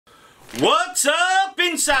What's up,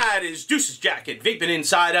 Insiders? Deuces Jacket, Vaping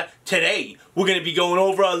Insider. Today, we're going to be going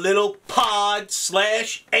over a little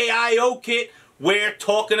pod/AIO kit. We're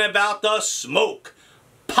talking about the Smok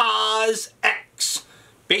Pozz X.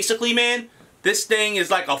 Basically, man, this thing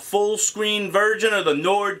is like a full-screen version of the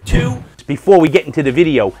Nord 2. Before we get into the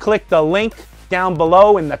video, click the link down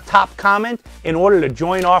below in the top comment in order to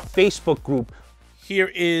join our Facebook group.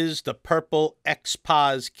 Here is the purple X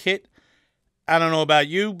Pozz kit. I don't know about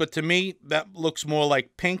you, but to me, that looks more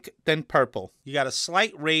like pink than purple. You got a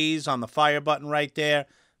slight raise on the fire button right there.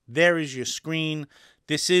 There is your screen.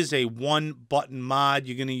 This is a one-button mod.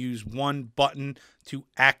 You're going to use one button to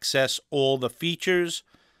access all the features.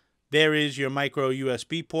 There is your micro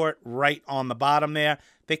USB port right on the bottom there.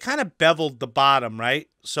 They kind of beveled the bottom, right?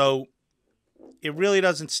 So it really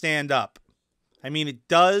doesn't stand up. I mean, it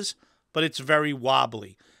does, but it's very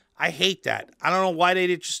wobbly. I hate that. I don't know why they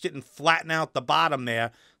just didn't flatten out the bottom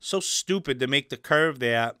there. So stupid to make the curve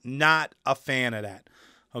there. Not a fan of that.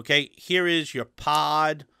 Okay, here is your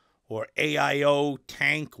pod or AIO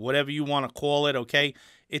tank, whatever you want to call it, okay?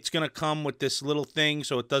 It's going to come with this little thing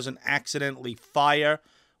so it doesn't accidentally fire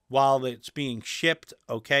while it's being shipped,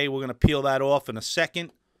 okay? We're going to peel that off in a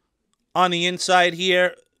second. On the inside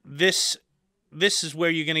here, this is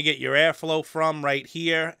where you're going to get your airflow from, right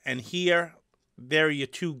here and here. There are your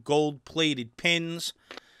two gold-plated pins.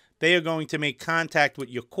 They are going to make contact with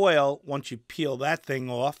your coil once you peel that thing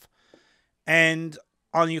off. And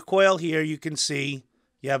on your coil here, you can see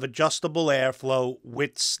you have adjustable airflow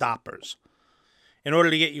with stoppers. In order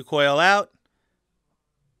to get your coil out,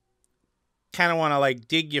 kind of want to like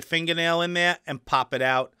dig your fingernail in there and pop it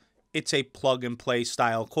out. It's a plug-and-play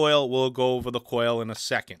style coil. We'll go over the coil in a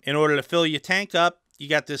second. In order to fill your tank up, you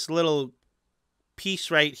got this little piece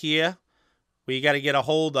right here where you got to get a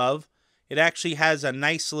hold of. It actually has a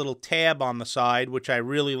nice little tab on the side, which I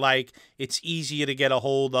really like. It's easier to get a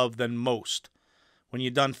hold of than most. When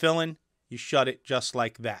you're done filling, you shut it just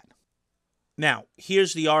like that. Now,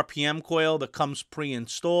 here's the RPM coil that comes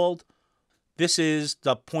pre-installed. This is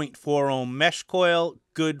the 0.4 ohm mesh coil,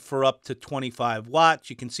 good for up to 25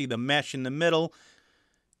 watts. You can see the mesh in the middle.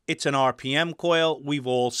 It's an RPM coil. We've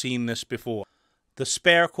all seen this before. The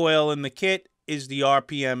spare coil in the kit is the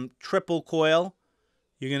RPM triple coil.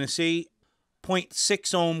 You're going to see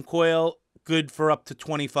 0.6 ohm coil, good for up to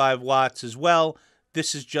 25 watts as well.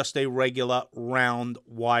 This is just a regular round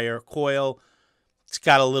wire coil. It's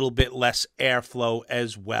got a little bit less airflow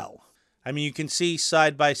as well. I mean, you can see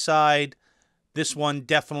side by side, this one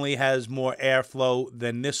definitely has more airflow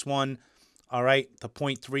than this one. All right, the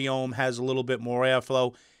 0.3 ohm has a little bit more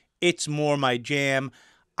airflow. It's more my jam.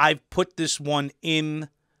 I've put this one in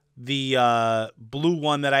the blue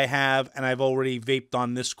one that I have, and I've already vaped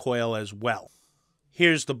on this coil as well.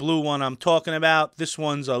 Here's the blue one I'm talking about. This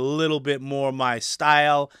one's a little bit more my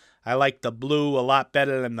style. I like the blue a lot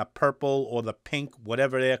better than the purple or the pink,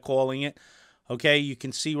 whatever they're calling it. Okay, you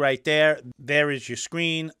can see right there. There is your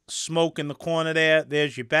screen. Smoke in the corner there.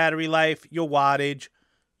 There's your battery life, your wattage,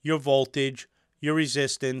 your voltage, your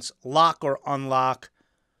resistance, lock or unlock,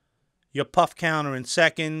 your puff counter in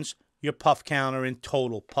seconds, your puff counter in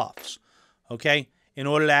total puffs. Okay, in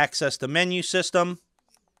order to access the menu system,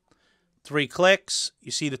 3 clicks. You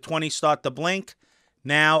see the 20 start to blink.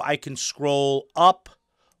 Now I can scroll up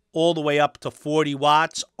all the way up to 40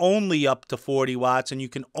 watts, only up to 40 watts, and you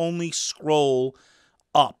can only scroll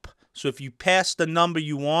up. So if you pass the number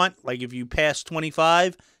you want, like if you pass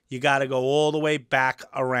 25, you got to go all the way back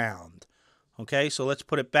around. Okay, so let's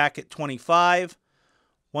put it back at 25.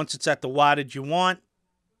 Once it's at the wattage you want,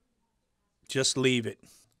 just leave it.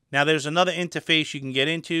 Now there's another interface you can get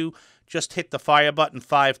into. Just hit the fire button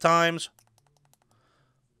 5 times.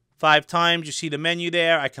 5 times, you see the menu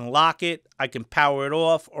there. I can lock it, I can power it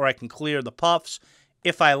off, or I can clear the puffs.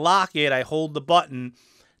 If I lock it, I hold the button.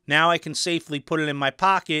 Now I can safely put it in my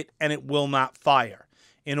pocket and it will not fire.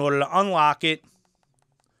 In order to unlock it,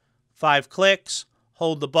 5 clicks,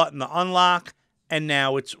 hold the button to unlock, and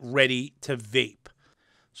now it's ready to vape.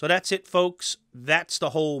 So that's it, folks. That's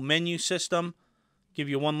the whole menu system. Give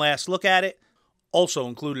you one last look at it. Also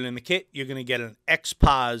included in the kit, you're going to get an X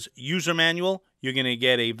Pozz user manual. You're going to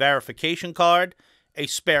get a verification card, a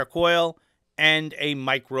spare coil, and a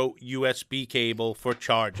micro USB cable for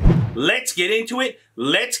charging. Let's get into it.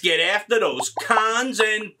 Let's get after those cons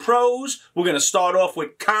and pros. We're going to start off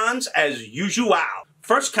with cons as usual.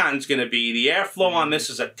 First con is going to be the airflow on this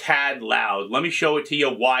is a tad loud. Let me show it to you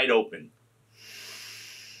wide open.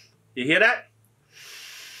 You hear that?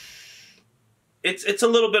 It's a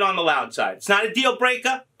little bit on the loud side. It's not a deal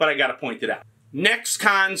breaker, but I got to point it out. Next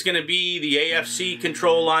con's going to be the AFC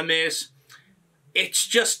control on this. It's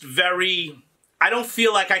just very, I don't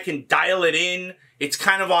feel like I can dial it in. It's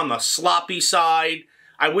kind of on the sloppy side.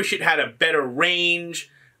 I wish it had a better range.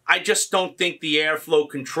 I just don't think the airflow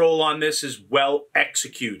control on this is well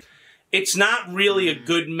executed. It's not really a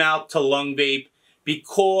good mouth to lung vape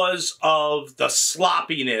because of the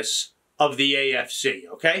sloppiness of the AFC,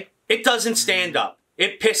 okay? It doesn't stand up.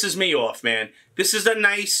 It pisses me off, man. This is a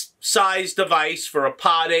nice size device for a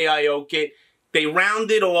pod AIO kit. They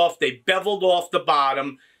rounded off, they beveled off the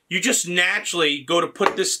bottom. You just naturally go to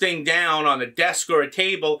put this thing down on a desk or a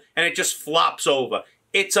table and it just flops over.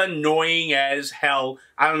 It's annoying as hell.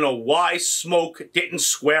 I don't know why Smok didn't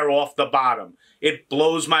square off the bottom. It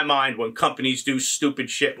blows my mind when companies do stupid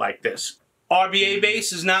shit like this. RBA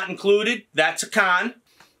base is not included. That's a con.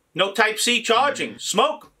 No Type-C charging.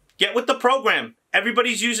 Smok, get with the program.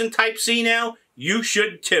 Everybody's using Type-C now. You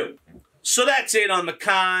should too. So that's it on the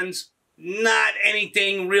cons. Not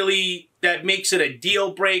anything really that makes it a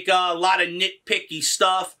deal breaker. A lot of nitpicky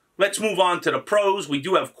stuff. Let's move on to the pros. We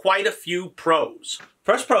do have quite a few pros.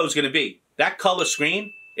 First pro is going to be that color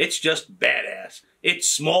screen. It's just badass. It's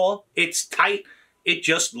small. It's tight. It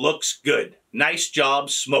just looks good. Nice job,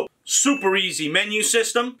 Smok. Super easy menu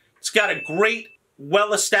system. It's got a great,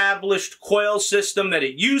 well-established coil system that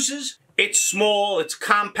it uses. It's small, it's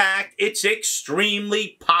compact, it's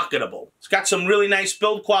extremely pocketable. It's got some really nice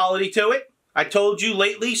build quality to it. I told you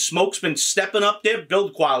lately, Smok's been stepping up their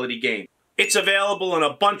build quality game. It's available in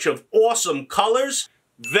a bunch of awesome colors.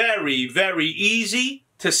 Very, very easy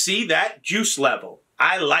to see that juice level.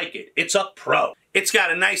 I like it. It's a pro. It's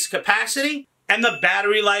got a nice capacity, and the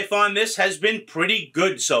battery life on this has been pretty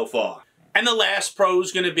good so far. And the last pro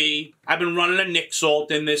is going to be, I've been running a Nic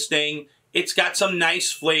Salt in this thing. It's got some nice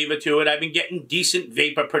flavor to it. I've been getting decent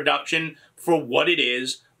vapor production for what it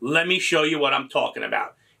is. Let me show you what I'm talking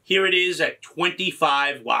about. Here it is at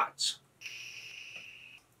 25 watts.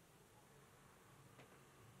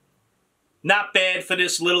 Not bad for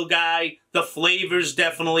this little guy. The flavor's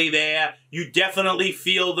definitely there. You definitely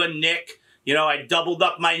feel the Nic. You know, I doubled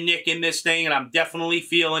up my Nic in this thing and I'm definitely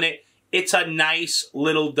feeling it. It's a nice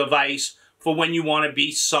little device for when you want to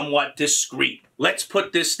be somewhat discreet. Let's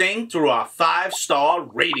put this thing through our 5-star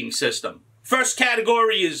rating system. First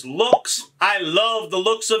category is looks. I love the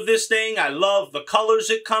looks of this thing. I love the colors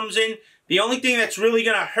it comes in. The only thing that's really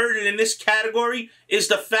going to hurt it in this category is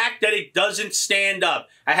the fact that it doesn't stand up.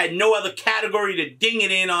 I had no other category to ding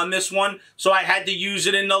it in on this one, so I had to use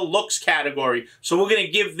it in the looks category. So we're going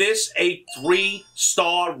to give this a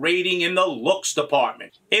 3-star rating in the looks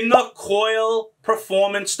department. In the coil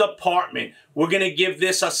performance department, we're going to give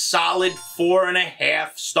this a solid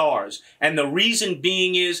 4.5 stars. And the reason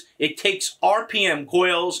being is it takes RPM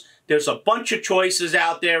coils. There's a bunch of choices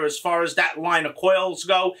out there as far as that line of coils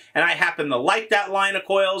go, and I happen to like that line of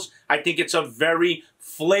coils. I think it's a very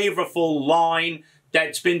flavorful line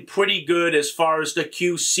that's been pretty good as far as the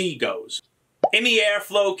QC goes. In the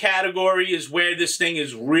airflow category is where this thing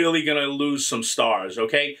is really going to lose some stars,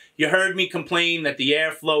 okay? You heard me complain that the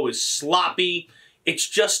airflow is sloppy. It's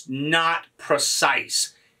just not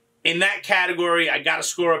precise. In that category, I got to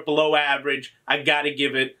score it below average. I got to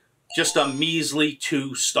give it just a measly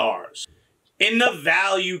 2 stars. In the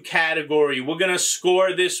value category, we're going to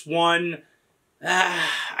score this one,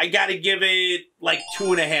 I got to give it like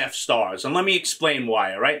 2.5 stars. And let me explain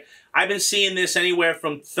why, all right? I've been seeing this anywhere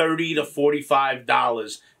from $30 to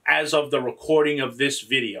 $45 as of the recording of this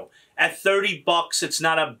video. At 30 bucks, it's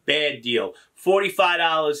not a bad deal.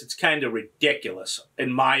 $45, it's kind of ridiculous,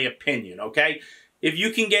 in my opinion, okay? If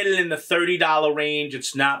you can get it in the $30 range,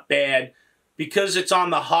 it's not bad. Because it's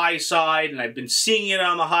on the high side, and I've been seeing it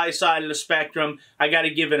on the high side of the spectrum, I got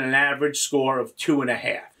to give it an average score of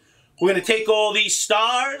 2.5. We're going to take all these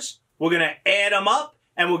stars, we're going to add them up,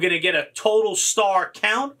 and we're going to get a total star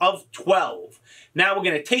count of 12. Now we're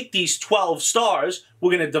going to take these 12 stars,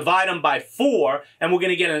 we're going to divide them by 4, and we're going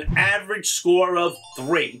to get an average score of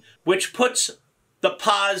 3, which puts the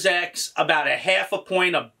Pozz X about a 0.5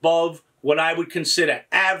 point above what I would consider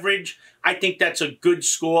average. I think that's a good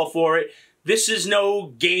score for it. This is no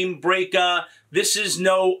game breaker. This is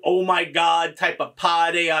no, oh my God, type of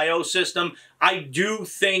pod AIO system. I do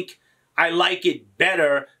think I like it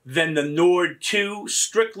better than the Nord 2,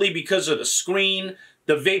 strictly because of the screen.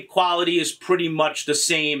 The vape quality is pretty much the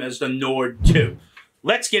same as the Nord 2.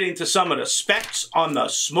 Let's get into some of the specs on the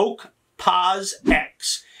Smok Pozz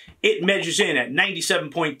X. It measures in at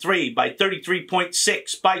 97.3 by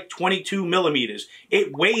 33.6 by 22 millimeters.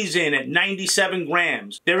 It weighs in at 97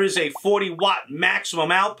 grams. There is a 40-watt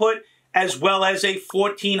maximum output as well as a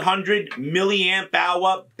 1400 milliamp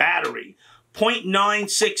hour battery.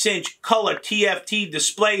 0.96-inch color TFT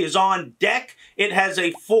display is on deck, It has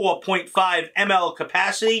a 4.5 ml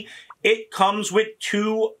capacity. It comes with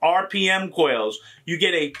 2 RPM coils. You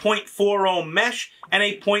get a 0.4 ohm mesh and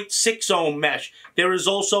a 0.6 ohm mesh. There is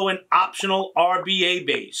also an optional RBA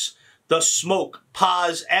base. The Smok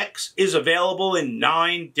Pozz X is available in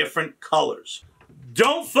 9 different colors.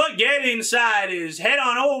 Don't forget, insiders, head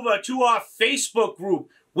on over to our Facebook group.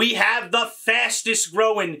 We have the fastest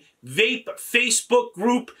growing vape Facebook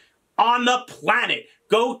group on the planet.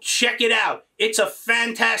 Go check it out. It's a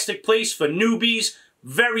fantastic place for newbies.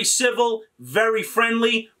 Very civil, very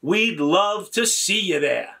friendly. We'd love to see you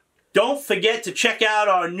there. Don't forget to check out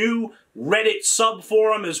our new Reddit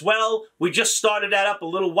subforum as well. We just started that up a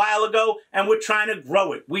little while ago, and we're trying to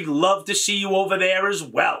grow it. We'd love to see you over there as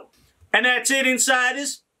well. And that's it,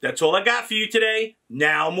 insiders. That's all I got for you today.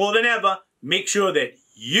 Now more than ever, make sure that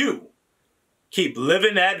you keep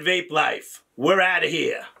living that vape life. We're out of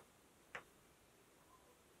here.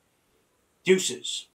 Deuces.